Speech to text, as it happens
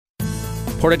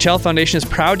Portage Health Foundation is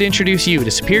proud to introduce you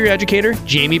to Superior Educator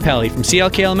Jamie Pelly from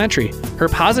CLK Elementary. Her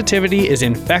positivity is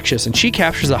infectious and she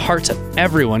captures the hearts of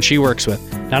everyone she works with.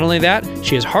 Not only that,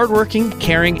 she is hardworking,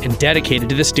 caring, and dedicated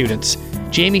to the students.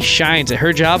 Jamie shines at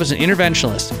her job as an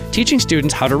interventionist, teaching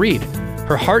students how to read.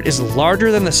 Her heart is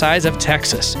larger than the size of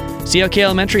Texas. CLK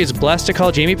Elementary is blessed to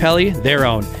call Jamie Pelly their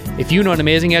own. If you know an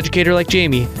amazing educator like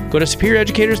Jamie, go to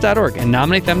superioreducators.org and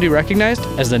nominate them to be recognized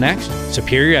as the next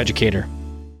Superior Educator.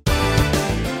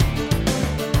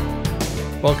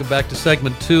 Welcome back to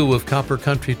segment 2 of Copper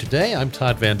Country Today. I'm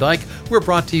Todd Van Dyke. We're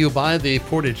brought to you by the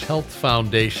Portage Health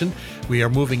Foundation. We are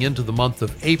moving into the month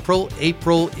of April.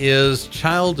 April is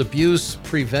Child Abuse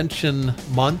Prevention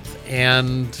Month,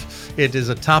 and it is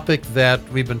a topic that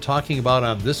we've been talking about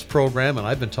on this program, and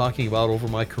I've been talking about over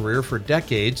my career for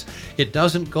decades. It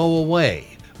doesn't go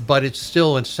away, but it's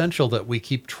still essential that we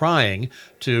keep trying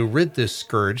to rid this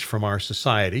scourge from our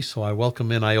society. So I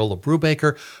welcome in Iola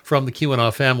Brubaker from the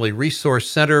Keweenaw Family Resource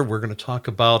Center. We're going to talk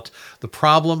about the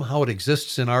problem, how it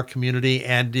exists in our community,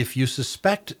 and if you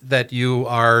suspect that you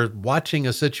are watching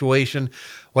a situation,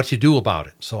 what you do about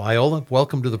it. So Iola,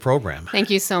 welcome to the program. Thank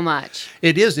you so much.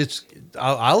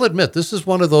 I'll admit, this is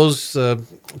one of those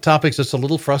topics that's a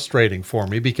little frustrating for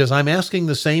me because I'm asking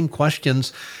the same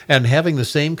questions and having the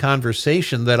same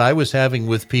conversation that I was having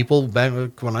with people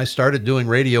back when I started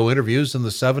doing radio interviews in the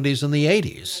 70s and the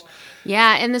 80s.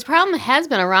 Yeah, and this problem has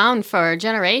been around for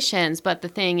generations, but the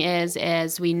thing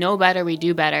is we know better, we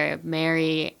do better.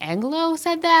 Mary Anglo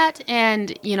said that,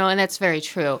 and that's very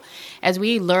true. As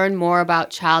we learn more about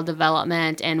child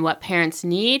development and what parents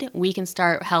need, we can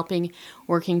start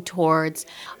working towards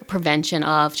prevention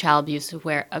of child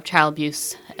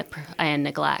abuse and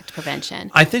neglect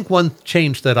prevention. I think one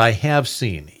change that I have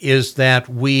seen is that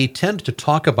we tend to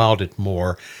talk about it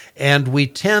more, and we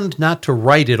tend not to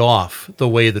write it off the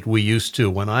way that we used to.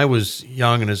 When I was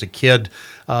young and as a kid,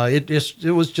 it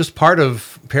was just part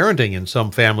of parenting in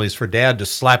some families for dad to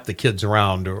slap the kids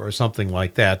around or something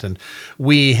like that. And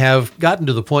we have gotten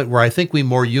to the point where I think we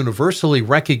more universally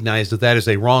recognize that that is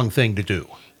a wrong thing to do.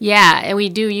 Yeah, and we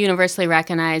do universally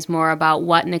recognize more about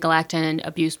what neglect and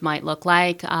abuse might look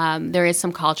like. There is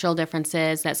some cultural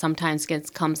differences that sometimes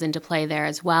comes into play there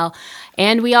as well.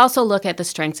 And we also look at the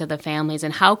strengths of the families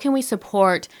and how can we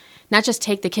support, not just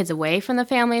take the kids away from the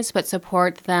families, but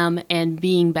support them in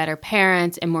being better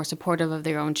parents and more supportive of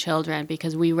their own children,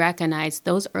 because we recognize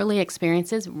those early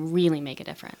experiences really make a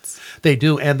difference. They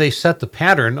do, and they set the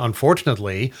pattern,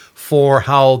 unfortunately, for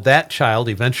how that child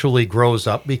eventually grows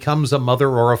up, becomes a mother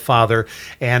or a father,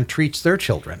 and treats their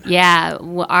children. Yeah,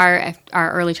 our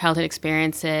early childhood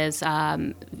experiences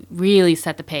really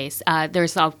set the pace.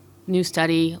 There's a new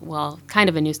study, kind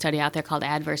of a new study out there called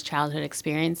Adverse Childhood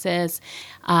Experiences.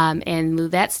 And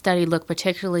that study looked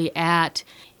particularly at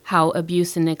how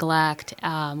abuse and neglect,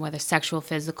 whether sexual,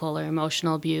 physical, or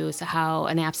emotional abuse, how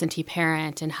an absentee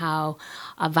parent, and how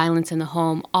violence in the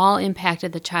home all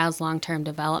impacted the child's long-term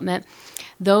development.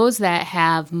 Those that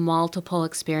have multiple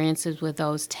experiences with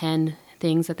those 10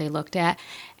 things that they looked at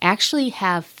actually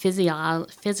have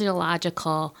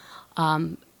physiological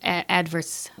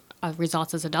adverse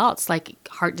results as adults, like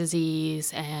heart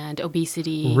disease and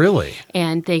obesity. Really?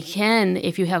 And they can,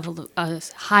 if you have a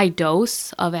high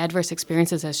dose of adverse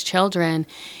experiences as children,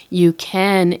 you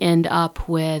can end up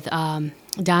with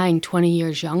dying 20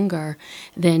 years younger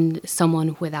than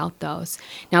someone without those.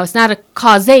 Now, it's not a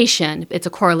causation, it's a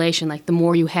correlation. Like the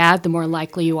more you have, the more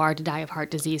likely you are to die of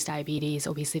heart disease, diabetes,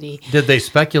 obesity. Did they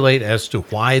speculate as to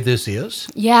why this is?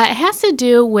 Yeah, it has to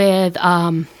do with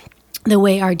the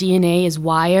way our DNA is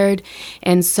wired.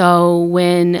 And so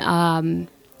when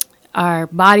our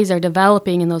bodies are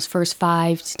developing in those first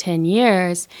 5 to 10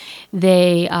 years,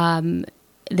 our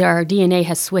DNA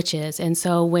has switches. And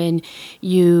so when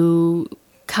you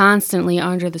constantly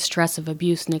are under the stress of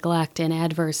abuse, neglect, and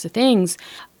adverse things,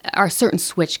 a certain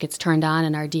switch gets turned on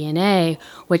in our DNA,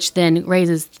 which then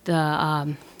raises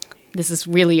this is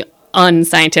really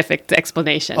unscientific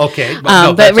explanation. Okay,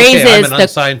 but raises okay. I'm an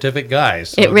unscientific guy.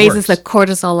 So it raises works. the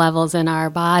cortisol levels in our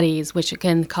bodies, which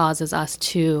can causes us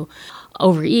to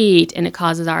overeat, and it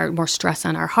causes more stress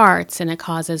on our hearts, and it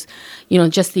causes,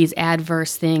 just these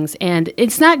adverse things. And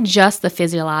it's not just the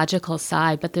physiological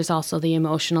side, but there's also the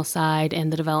emotional side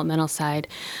and the developmental side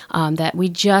that we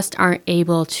just aren't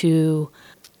able to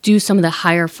do some of the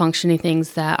higher functioning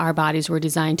things that our bodies were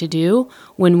designed to do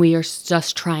when we are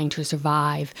just trying to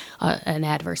survive an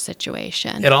adverse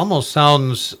situation. It almost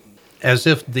sounds as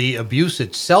if the abuse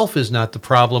itself is not the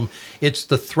problem. It's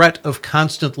the threat of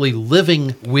constantly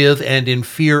living with and in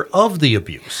fear of the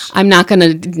abuse. I'm not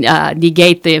going to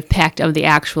negate the impact of the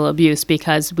actual abuse,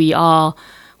 because we all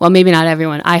well, maybe not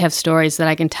everyone. I have stories that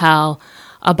I can tell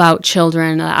about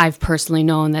children that I've personally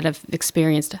known that have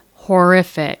experienced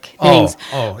horrific things.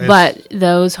 But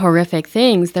those horrific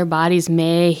things, their bodies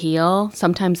may heal.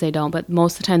 Sometimes they don't, but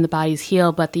most of the time the bodies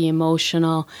heal, but the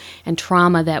emotional and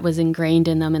trauma that was ingrained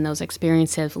in them in those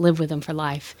experiences live with them for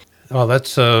life. Oh,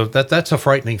 that's a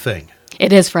frightening thing.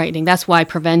 It is frightening. That's why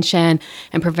prevention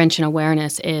and prevention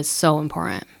awareness is so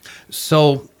important.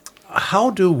 So how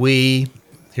do we,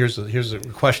 here's a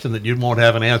question that you won't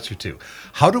have an answer to.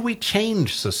 How do we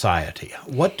change society?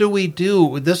 What do we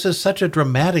do? This is such a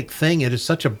dramatic thing. It is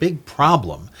such a big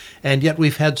problem. And yet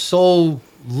we've had so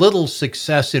little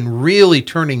success in really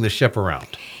turning the ship around.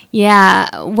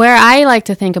 Yeah, where I like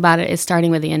to think about it is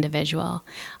starting with the individual.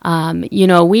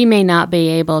 We may not be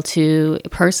able to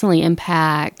personally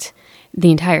impact the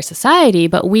entire society,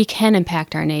 but we can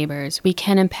impact our neighbors. We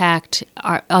can impact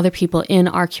other people in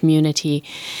our community.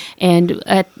 And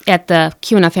at the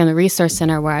Keweenaw Family Resource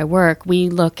Center where I work, we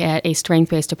look at a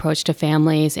strength-based approach to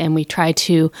families, and we try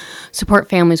to support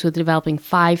families with developing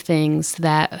 5 things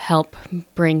that help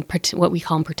bring what we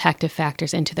call protective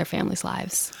factors into their families'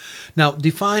 lives. Now,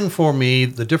 define for me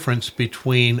the difference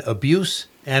between abuse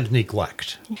and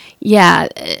neglect. Yeah,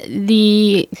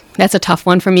 that's a tough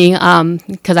one for me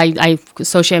because I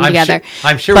associate them together.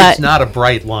 I'm sure it's not a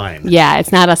bright line. Yeah,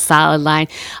 it's not a solid line.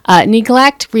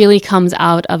 Neglect really comes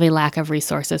out of a lack of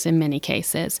resources in many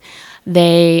cases.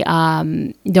 They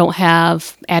don't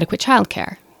have adequate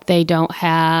childcare. They don't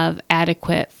have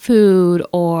adequate food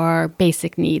or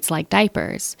basic needs like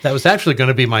diapers. That was actually going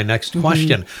to be my next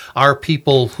question. Are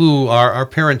people who are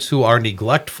parents who are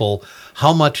neglectful,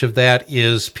 how much of that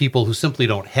is people who simply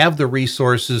don't have the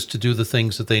resources to do the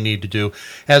things that they need to do,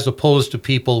 as opposed to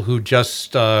people who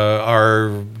just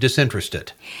are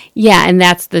disinterested? Yeah, and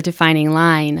that's the defining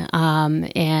line.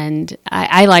 And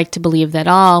I like to believe that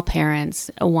all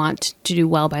parents want to do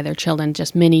well by their children,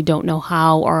 just many don't know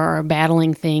how or are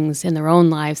battling things in their own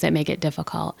lives that make it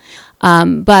difficult.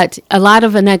 But a lot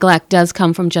of the neglect does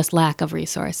come from just lack of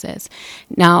resources.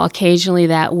 Now, occasionally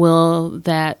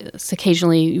that's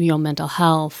occasionally mental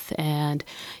health and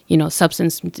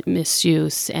substance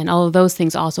misuse, and all of those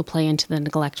things also play into the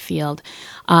neglect field.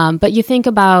 But you think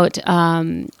about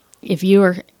if you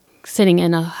are sitting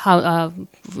in a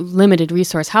limited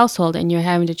resource household and you're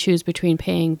having to choose between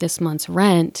paying this month's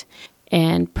rent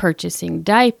and purchasing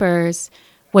diapers,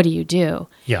 what do?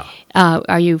 Yeah.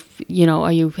 Are you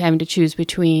having to choose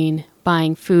between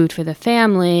buying food for the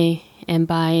family and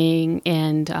hiring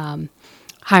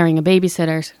a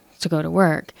babysitter to go to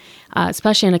work,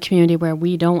 especially in a community where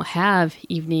we don't have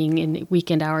evening and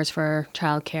weekend hours for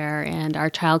childcare, and our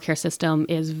childcare system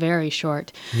is very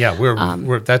short. Yeah,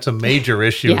 that's a major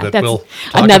issue that we'll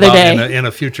talk another about day. in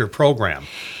a future program.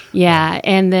 Yeah,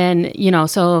 and then,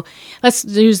 so let's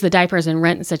use the diapers and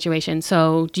rent situation.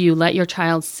 So do you let your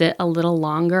child sit a little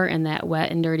longer in that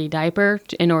wet and dirty diaper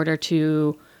in order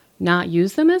to not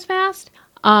use them as fast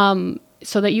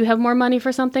so that you have more money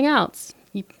for something else?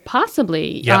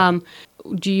 Possibly. Yeah.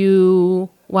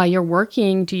 While you're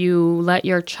working, do you let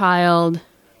your child,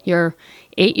 your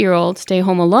 8-year-old, stay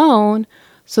home alone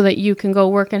so that you can go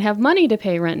work and have money to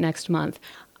pay rent next month?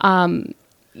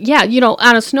 Yeah,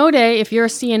 on a snow day, if you're a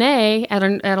CNA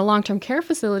at a long-term care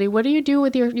facility, what do you do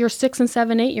with your 6 and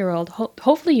 7, 8-year-old?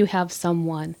 Hopefully you have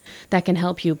someone that can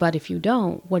help you, but if you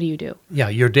don't, what do you do? Yeah,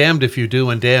 you're damned if you do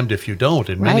and damned if you don't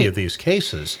in many of these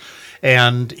cases.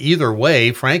 And either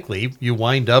way, frankly, you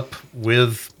wind up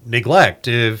with neglect.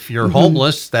 If you're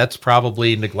homeless, that's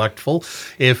probably neglectful.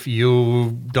 If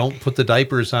you don't put the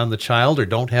diapers on the child or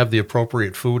don't have the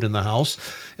appropriate food in the house,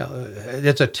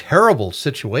 it's a terrible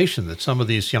situation that some of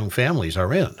these young families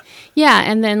are in. Yeah,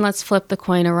 and then let's flip the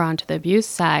coin around to the abuse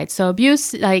side. So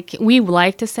abuse, we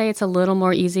like to say it's a little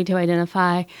more easy to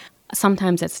identify.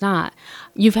 Sometimes it's not.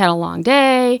 You've had a long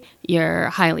day, you're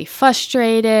highly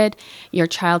frustrated, your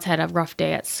child's had a rough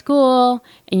day at school,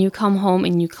 and you come home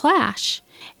and you clash.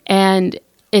 And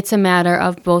it's a matter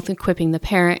of both equipping the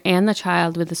parent and the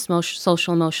child with the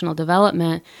social emotional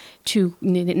development to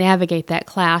navigate that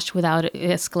clash without it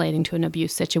escalating to an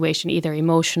abuse situation, either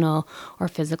emotional or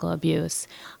physical abuse.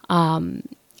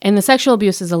 And the sexual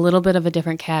abuse is a little bit of a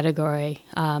different category.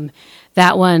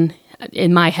 That one,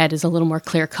 in my head, is a little more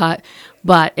clear-cut,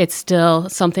 but it's still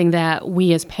something that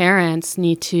we as parents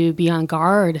need to be on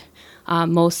guard.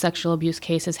 Most sexual abuse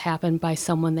cases happen by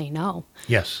someone they know.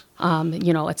 Yes.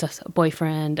 It's a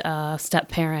boyfriend, a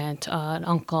step-parent, an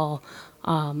uncle.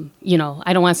 I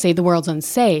don't want to say the world's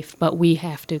unsafe, but we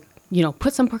have to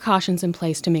put some precautions in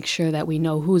place to make sure that we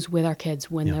know who's with our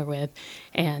kids when they're with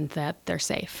and that they're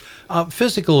safe.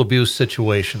 Physical abuse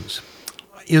situations.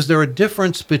 is there a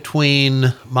difference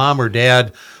between mom or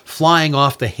dad flying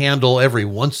off the handle every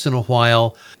once in a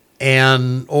while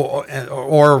and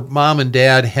or mom and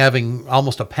dad having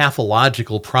almost a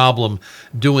pathological problem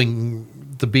doing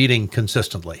the beating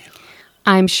consistently?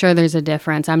 I'm sure there's a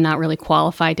difference. I'm not really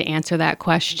qualified to answer that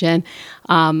question.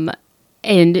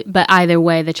 But either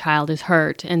way, the child is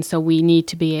hurt. And so we need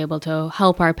to be able to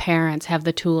help our parents have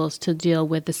the tools to deal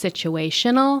with the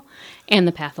situational and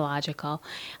the pathological.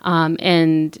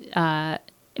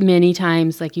 Many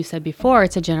times, like you said before,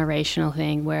 it's a generational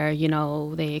thing where,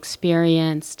 they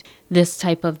experienced this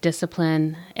type of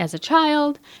discipline as a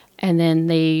child, and then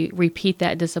they repeat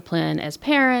that discipline as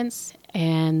parents,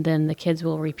 and then the kids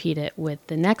will repeat it with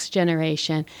the next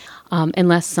generation,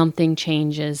 unless something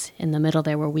changes in the middle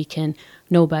there where we can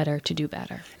know better to do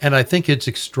better. And I think it's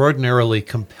extraordinarily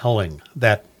compelling,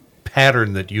 that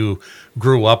pattern that you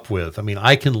grew up with. I mean,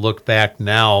 I can look back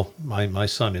now, my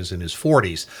son is in his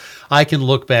 40s. I can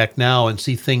look back now and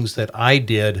see things that I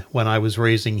did when I was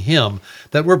raising him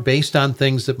that were based on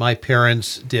things that my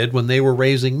parents did when they were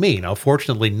raising me. Now,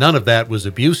 fortunately, none of that was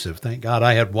abusive. Thank God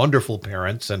I had wonderful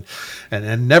parents and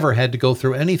never had to go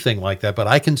through anything like that. But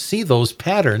I can see those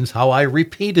patterns, how I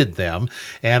repeated them.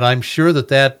 And I'm sure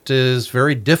that is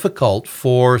very difficult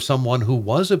for someone who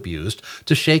was abused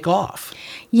to shake off.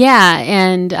 Yeah,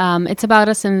 and it's about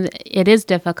us, and it is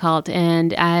difficult.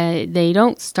 And they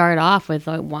don't start off with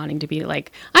wanting to be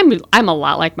like, I'm a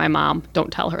lot like my mom.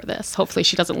 Don't tell her this. Hopefully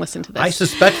she doesn't listen to this. I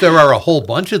suspect there are a whole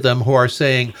bunch of them who are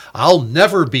saying, I'll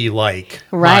never be like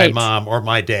my mom or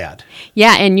my dad.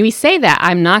 Yeah, and we say that,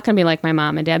 I'm not going to be like my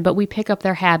mom and dad, but we pick up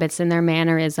their habits and their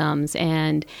mannerisms,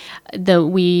 and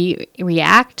we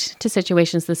react to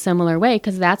situations the similar way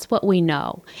because that's what we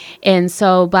know. And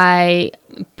so by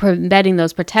embedding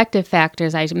those protective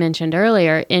factors I mentioned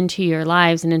earlier into your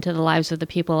lives and into the lives of the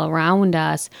people around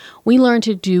us, we learn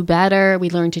to do better. We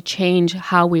learn to change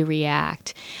how we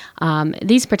react.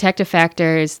 These protective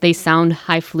factors, they sound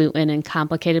highfalutin and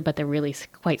complicated, but they're really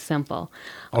quite simple.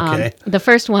 Okay. The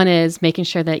first one is making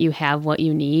sure that you have what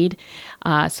you need.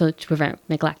 So to prevent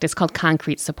neglect, it's called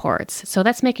concrete supports. So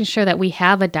that's making sure that we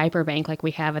have a diaper bank like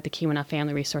we have at the Keweenaw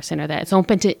Family Resource Center, that it's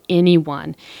open to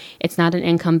anyone. It's not an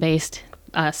income-based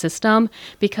system,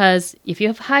 because if you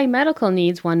have high medical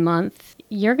needs one month,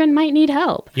 might need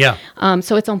help. Yeah.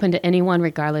 So it's open to anyone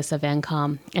regardless of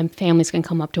income, and families can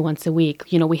come up to once a week.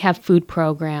 We have food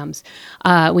programs.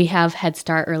 We have Head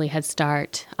Start, Early Head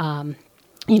Start, for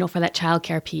that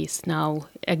childcare piece. Now,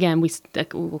 again,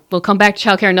 we'll come back to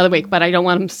childcare another week, but I don't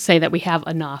want to say that we have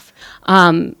enough.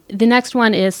 The next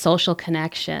one is social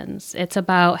connections. It's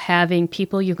about having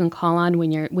people you can call on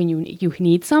when you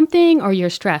need something or you're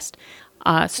stressed.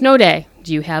 Snow day.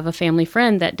 Do you have a family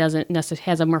friend that doesn't necessarily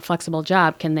has a more flexible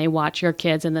job? Can they watch your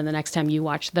kids and then the next time you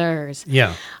watch theirs?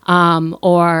 Yeah.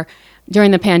 Or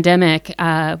during the pandemic,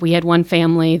 we had one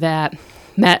family that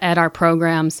met at our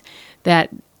programs that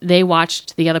they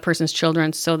watched the other person's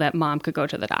children so that mom could go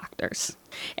to the doctors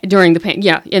during the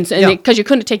because you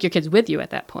couldn't take your kids with you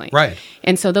at that point. Right.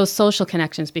 And so those social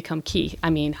connections become key. I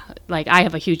mean, like I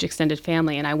have a huge extended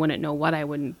family, and I wouldn't know what I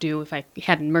wouldn't do if I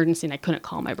had an emergency and I couldn't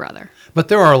call my brother. But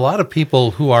there are a lot of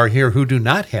people who are here who do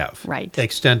not have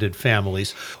extended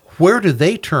families. Where do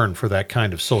they turn for that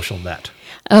kind of social net?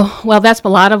 Oh, well, that's a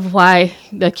lot of why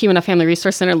the Keweenaw Family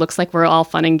Resource Center looks like we're all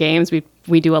fun and games.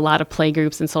 We do a lot of play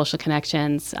groups and social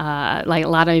connections, like a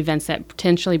lot of events that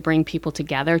potentially bring people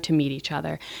together to meet each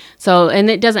other. So, and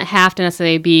it doesn't have to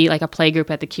necessarily be like a play group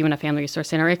at the Keweenaw Family Resource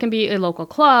Center. It can be a local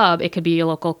club. It could be a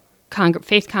local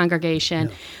faith congregation.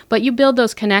 Yeah. But you build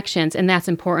those connections, and that's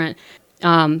important.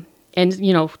 And,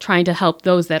 trying to help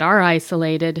those that are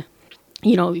isolated.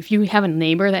 If you have a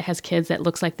neighbor that has kids that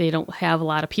looks like they don't have a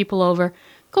lot of people over,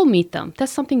 go meet them.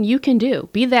 That's something you can do.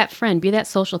 Be that friend. Be that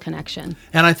social connection.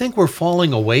 And I think we're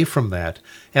falling away from that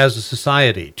as a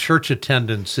society. Church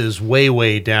attendance is way,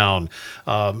 way down.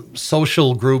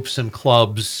 Social groups and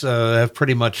clubs have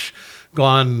pretty much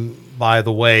gone by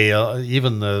the way.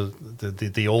 Even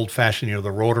the old-fashioned,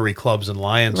 the Rotary clubs and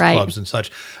Lions clubs and such,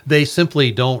 they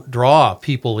simply don't draw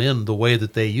people in the way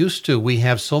that they used to. We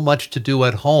have so much to do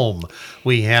at home.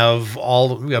 We have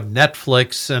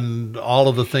Netflix and all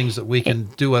of the things that we can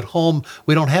do at home.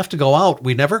 We don't have to go out.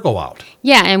 We never go out.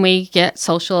 Yeah, and we get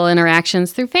social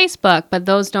interactions through Facebook, but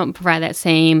those don't provide that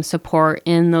same support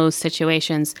in those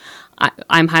situations.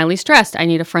 I'm highly stressed. I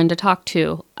need a friend to talk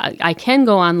to. I can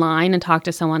go online and talk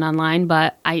to someone online,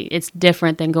 but it's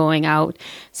different than going out,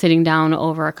 sitting down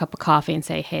over a cup of coffee and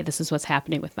say, hey, this is what's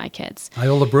happening with my kids.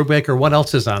 Iola Brubaker, what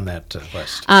else is on that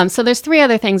list? So there's 3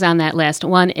 other things on that list.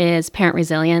 One is parent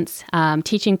resilience,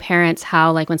 teaching parents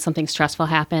how, like when something stressful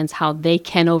happens, how they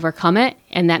can overcome it,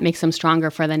 and that makes them stronger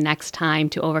for the next time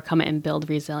to overcome it and build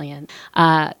resilience.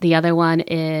 The other one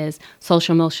is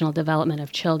social emotional development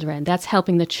of children. That's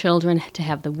helping the children to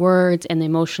have the words and the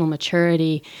emotional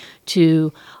maturity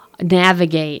to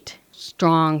navigate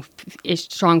strong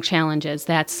challenges.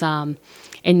 That's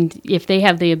and if they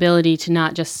have the ability to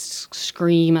not just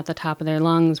scream at the top of their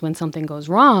lungs when something goes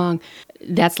wrong,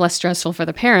 that's less stressful for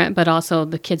the parent, but also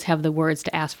the kids have the words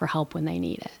to ask for help when they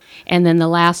need it. And then the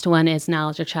last one is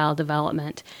knowledge of child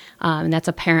development, and that's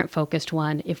a parent-focused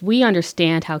one. If we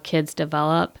understand how kids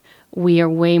develop, we are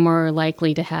way more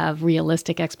likely to have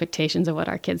realistic expectations of what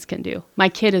our kids can do. My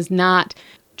kid is not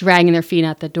dragging their feet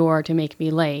out the door to make me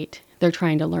late. They're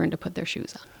trying to learn to put their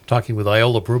shoes on. Talking with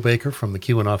Iola Brubaker from the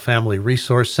Keweenaw Family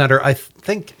Resource Center. I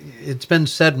think it's been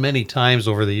said many times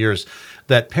over the years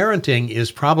that parenting is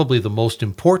probably the most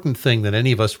important thing that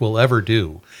any of us will ever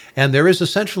do. And there is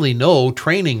essentially no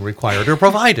training required or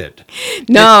provided.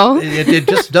 No. It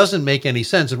just doesn't make any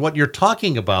sense. And what you're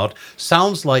talking about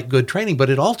sounds like good training, but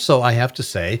it also, I have to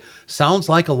say, sounds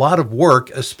like a lot of work,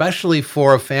 especially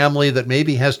for a family that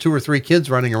maybe has 2 or 3 kids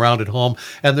running around at home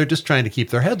and they're just trying to keep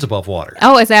their heads above water.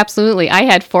 Oh, it's absolutely. I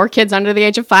had 4 kids under the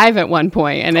age of 5 at one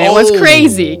point, and it was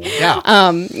crazy.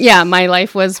 Yeah. My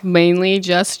life was mainly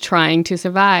just trying to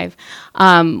survive.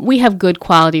 We have good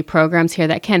quality programs here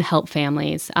that can help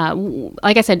families.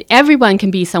 Like I said, everyone can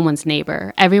be someone's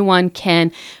neighbor. Everyone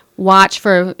can watch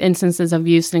for instances of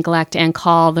abuse, neglect, and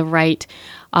call the right,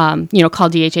 call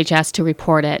DHHS to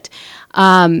report it.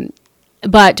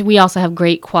 But we also have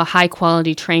great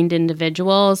high-quality trained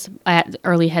individuals at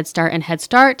Early Head Start and Head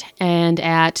Start, and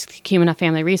at Keweenaw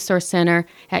Family Resource Center,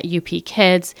 at UP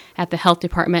Kids, at the Health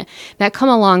Department, that come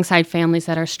alongside families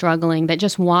that are struggling, that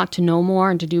just want to know more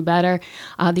and to do better.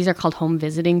 These are called home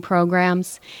visiting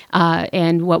programs,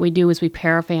 and what we do is we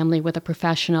pair a family with a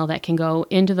professional that can go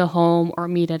into the home or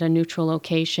meet at a neutral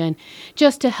location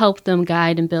just to help them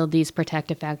guide and build these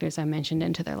protective factors I mentioned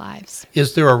into their lives.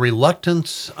 Is there a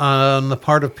reluctance on the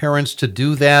part of parents to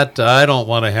do that? I don't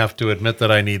want to have to admit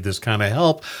that I need this kind of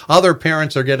help. Other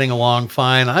parents are getting along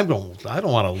fine. I don't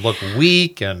want to look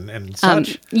weak and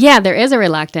such. Yeah, there is a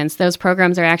reluctance. Those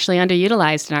programs are actually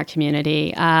underutilized in our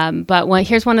community. But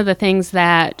here's one of the things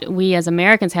that we as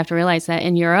Americans have to realize, that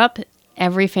in Europe,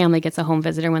 every family gets a home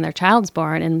visitor when their child's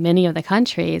born in many of the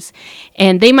countries.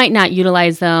 And they might not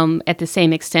utilize them at the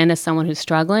same extent as someone who's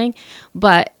struggling,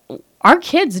 but our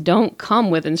kids don't come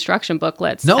with instruction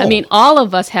booklets. No. I mean, all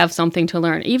of us have something to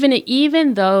learn.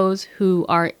 Even those who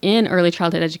are in early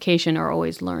childhood education are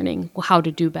always learning how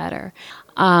to do better.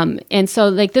 And so,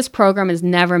 this program is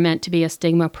never meant to be a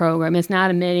stigma program. It's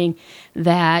not admitting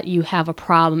that you have a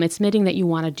problem. It's admitting that you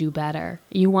want to do better.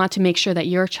 You want to make sure that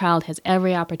your child has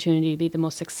every opportunity to be the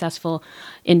most successful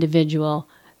individual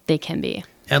they can be.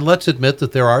 And let's admit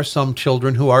that there are some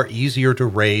children who are easier to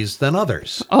raise than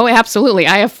others. Oh, absolutely.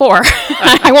 I have 4.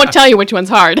 I won't tell you which one's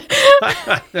hard.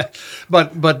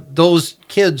 But those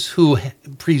kids who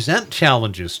present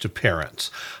challenges to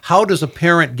parents, how does a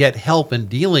parent get help in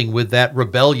dealing with that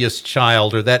rebellious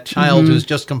child or that child who's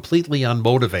just completely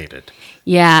unmotivated?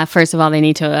 Yeah, first of all, they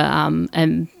need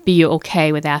to be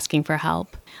okay with asking for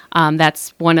help.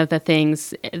 That's one of the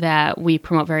things that we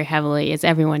promote very heavily, is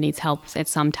everyone needs help at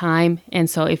some time. And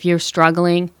so if you're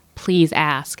struggling, please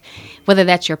ask. Whether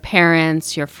that's your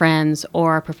parents, your friends,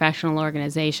 or a professional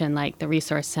organization like the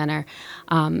Resource Center.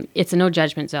 It's a no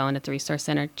judgment zone at the Resource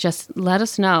Center. Just let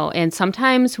us know. And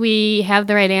sometimes we have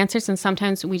the right answers, and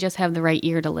sometimes we just have the right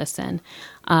ear to listen.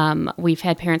 We've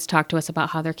had parents talk to us about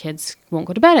how their kids won't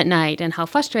go to bed at night and how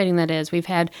frustrating that is. We've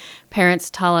had parents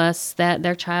tell us that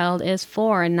their child is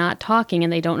 4 and not talking,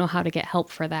 and they don't know how to get help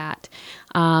for that.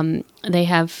 They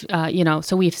have,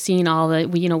 so we've seen all the,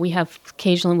 we have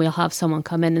occasionally we'll have someone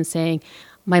come in and saying,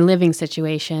 my living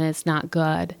situation is not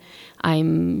good.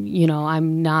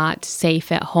 I'm not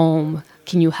safe at home.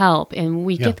 Can you help? And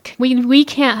we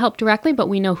can't help directly, but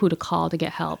we know who to call to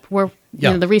get help.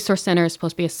 The Resource Center is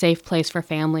supposed to be a safe place for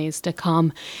families to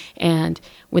come and,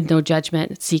 with no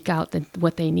judgment, seek out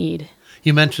what they need.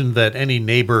 You mentioned that any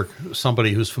neighbor,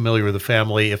 somebody who's familiar with the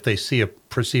family, if they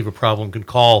perceive a problem, can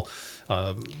call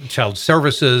child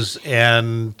services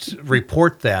and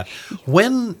report that.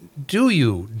 When do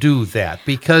you do that?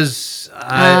 Because,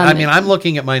 I mean, I'm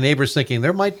looking at my neighbors thinking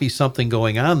there might be something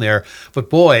going on there, but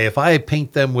boy, if I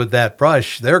paint them with that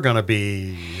brush, they're going to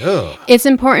be, ugh. It's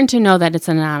important to know that it's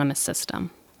an anonymous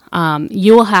system.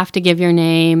 You will have to give your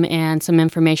name and some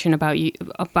information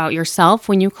about yourself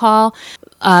when you call,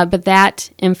 but that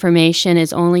information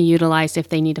is only utilized if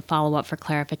they need to follow up for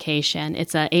clarification.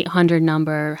 It's a 800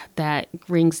 number that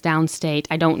rings downstate.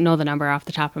 I don't know the number off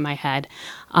the top of my head,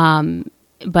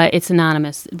 but it's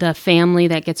anonymous. The family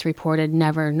that gets reported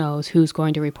never knows who's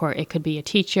going to report. It could be a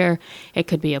teacher, it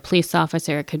could be a police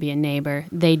officer, it could be a neighbor.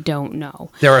 They don't know.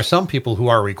 There are some people who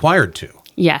are required to.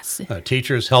 Yes.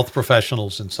 Teachers, health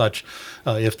professionals, and such,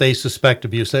 if they suspect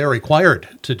abuse, they are required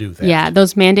to do that. Yeah,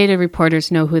 those mandated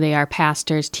reporters know who they are: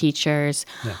 pastors, teachers,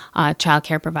 child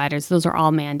care providers. Those are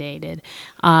all mandated.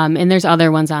 And there's other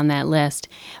ones on that list.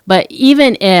 But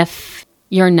even if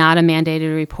you're not a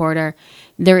mandated reporter,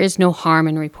 there is no harm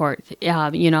in report.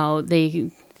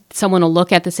 Someone will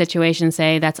look at the situation and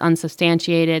say that's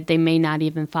unsubstantiated. They may not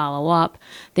even follow up.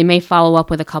 They may follow up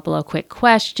with a couple of quick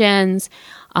questions.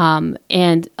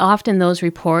 And often those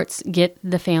reports get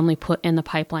the family put in the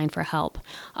pipeline for help.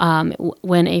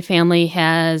 When a family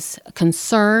has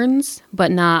concerns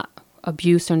but not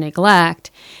abuse or neglect,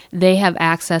 they have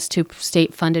access to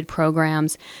state-funded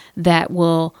programs that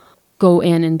will go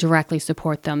in and directly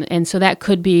support them. And so that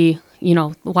could be,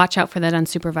 watch out for that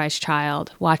unsupervised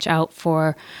child. Watch out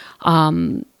for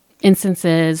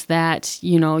instances that,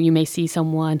 you may see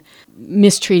someone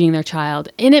mistreating their child.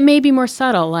 And it may be more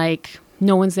subtle, like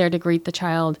no one's there to greet the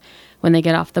child when they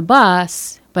get off the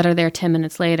bus, but are there 10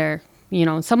 minutes later.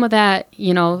 Some of that,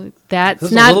 that's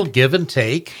There's not... a little give and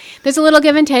take. There's a little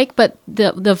give and take, but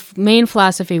the main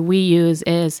philosophy we use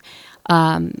is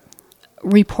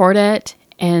report it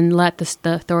and let the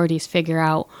authorities figure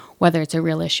out whether it's a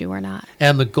real issue or not.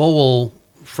 And the goal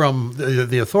from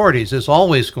the authorities is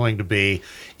always going to be,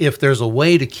 if there's a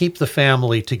way to keep the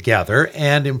family together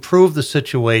and improve the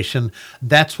situation,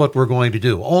 that's what we're going to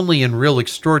do. Only in real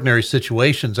extraordinary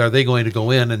situations are they going to go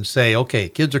in and say, okay,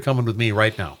 kids are coming with me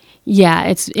right now.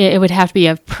 Yeah, it would have to be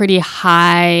a pretty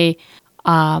high,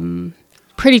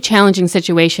 pretty challenging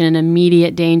situation and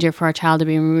immediate danger for a child to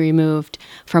be removed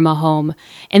from a home.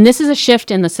 And this is a shift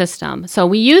in the system. So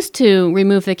we used to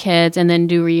remove the kids and then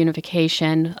do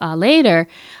reunification later,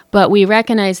 but we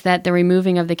recognize that the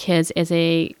removing of the kids is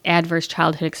a adverse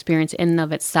childhood experience in and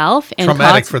of itself. And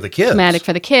traumatic for the kids. Traumatic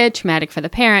for the kid, traumatic for the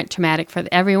parent, traumatic for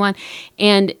everyone.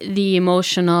 And the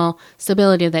emotional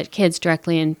stability of that kid's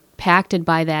directly impacted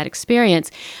by that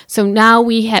experience. So now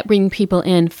we bring people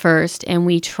in first, and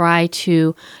we try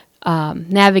to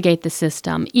navigate the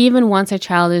system. Even once a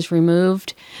child is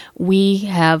removed, we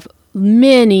have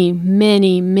many,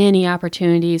 many, many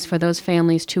opportunities for those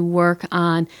families to work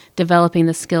on developing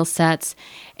the skill sets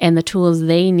and the tools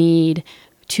they need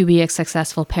to be a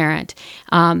successful parent.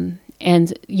 So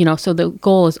the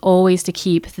goal is always to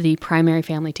keep the primary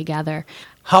family together.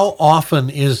 How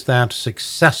often is that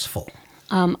successful?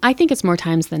 I think it's more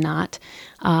times than not.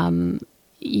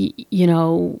 We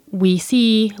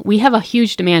have a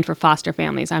huge demand for foster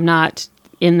families. I'm not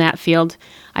in that field.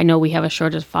 I know we have a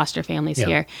shortage of foster families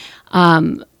here.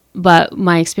 But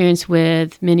my experience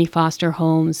with many foster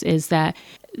homes is that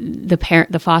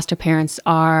the foster parents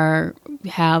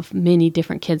have many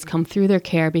different kids come through their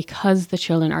care because the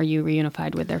children are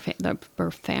reunified with their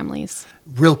birth families.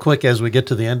 Real quick, as we get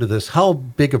to the end of this, how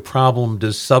big a problem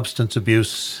does substance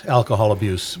abuse, alcohol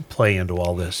abuse play into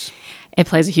all this? It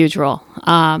plays a huge role.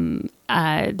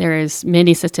 There is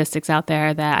many statistics out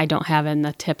there that I don't have in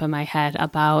the tip of my head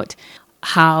about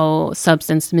how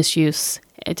substance misuse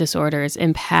disorders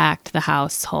impact the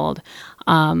household.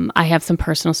 I have some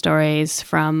personal stories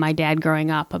from my dad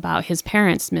growing up about his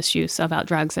parents' misuse of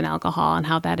drugs and alcohol and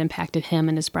how that impacted him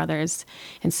and his brothers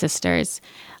and sisters.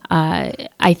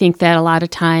 I think that a lot of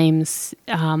times,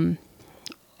 anytime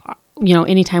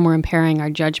we're impairing our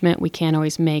judgment, we can't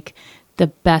always make the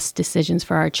best decisions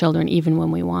for our children, even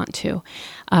when we want to.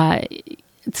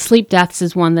 Sleep deaths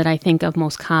is one that I think of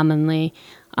most commonly.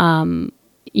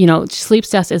 Sleep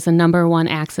deaths is the number one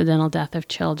accidental death of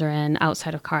children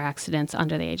outside of car accidents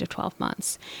under the age of 12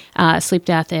 months. Sleep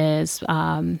death is...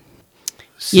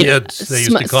 SIDS, they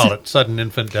used to call it, sudden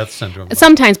infant death syndrome.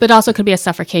 Sometimes, but also could be a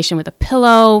suffocation with a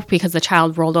pillow because the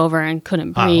child rolled over and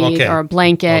couldn't breathe, or a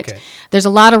blanket. Okay. There's a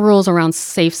lot of rules around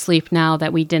safe sleep now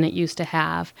that we didn't used to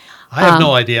have. I have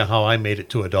no idea how I made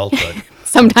it to adulthood.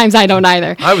 Sometimes I don't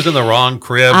either. I was in the wrong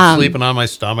crib, sleeping on my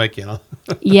stomach,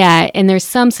 Yeah, and there's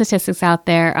some statistics out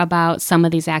there about some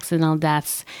of these accidental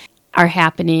deaths. are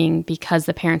happening because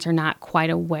the parents are not quite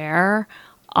aware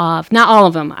of, not all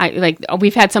of them.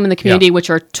 We've had some in the community which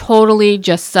are totally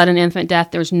just sudden infant death.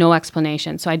 There's no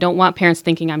explanation. So I don't want parents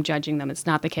thinking I'm judging them. It's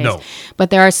not the case. No. But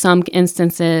there are some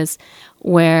instances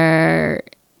where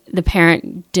the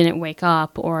parent didn't wake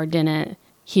up or didn't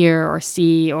hear or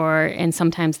see, and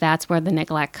sometimes that's where the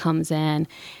neglect comes in.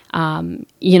 And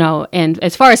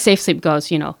as far as safe sleep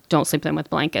goes, don't sleep them with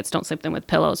blankets, don't sleep them with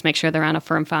pillows, make sure they're on a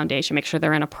firm foundation, make sure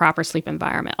they're in a proper sleep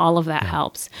environment. All of that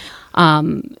helps.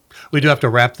 We do have to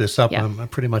wrap this up. Yeah. I'm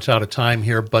pretty much out of time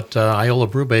here, but Iola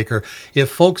Brubaker, if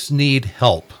folks need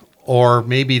help, or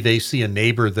maybe they see a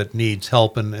neighbor that needs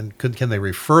help, and can they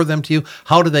refer them to you?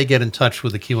 How do they get in touch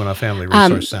with the Keweenaw Family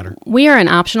Resource Center? We are an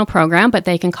optional program, but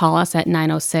they can call us at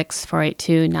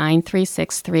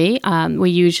 906-482-9363. We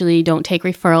usually don't take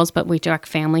referrals, but we direct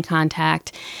family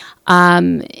contact.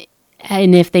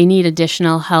 And if they need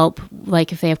additional help,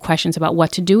 like if they have questions about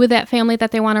what to do with that family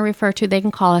that they want to refer to, they can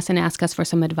call us and ask us for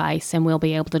some advice, and we'll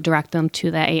be able to direct them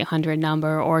to that 800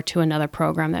 number or to another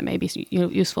program that may be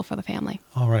useful for the family.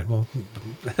 All right. Well,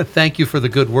 thank you for the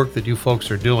good work that you folks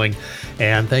are doing,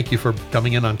 and thank you for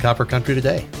coming in on Copper Country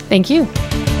today. Thank you.